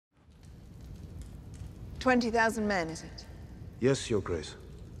20,000 men, is it? Yes, Your Grace.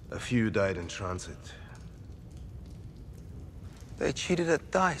 A few died in transit. They cheated at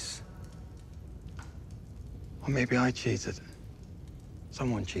dice. Or maybe I cheated.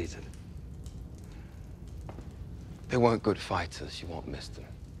 Someone cheated. They weren't good fighters. You won't miss them.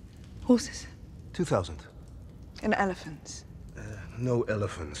 Horses 2,000. and elephants. No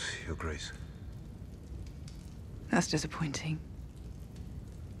elephants, Your Grace. That's disappointing.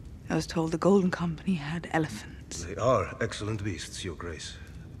 I was told the Golden Company had elephants. They are excellent beasts, Your Grace,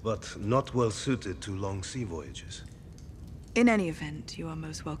 but not well suited to long sea voyages. In any event, you are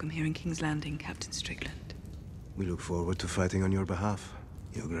most welcome here in King's Landing, Captain Strickland. We look forward to fighting on your behalf,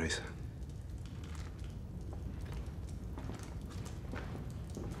 Your Grace.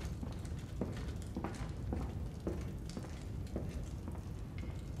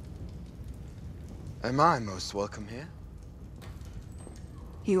 Am I most welcome here?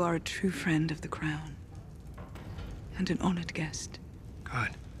 You are a true friend of the Crown. And an honored guest.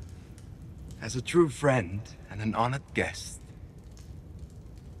 Good. As a true friend and an honored guest.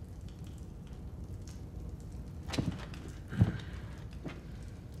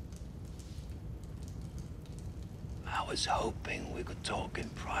 I was hoping we could talk in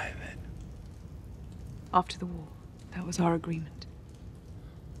private. After the war, that was our agreement.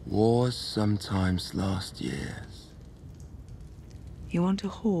 Wars sometimes last years. You want a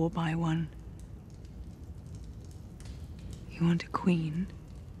whore, buy one. You want a queen,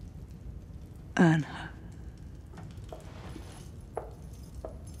 earn her.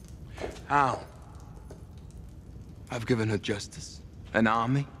 How? I've given her justice, an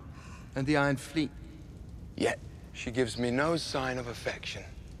army, and the Iron Fleet. Yet, she gives me no sign of affection.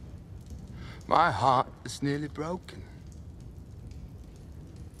 My heart is nearly broken.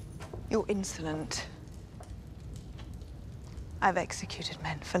 You're insolent. I've executed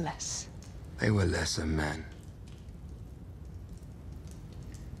men for less. They were lesser men.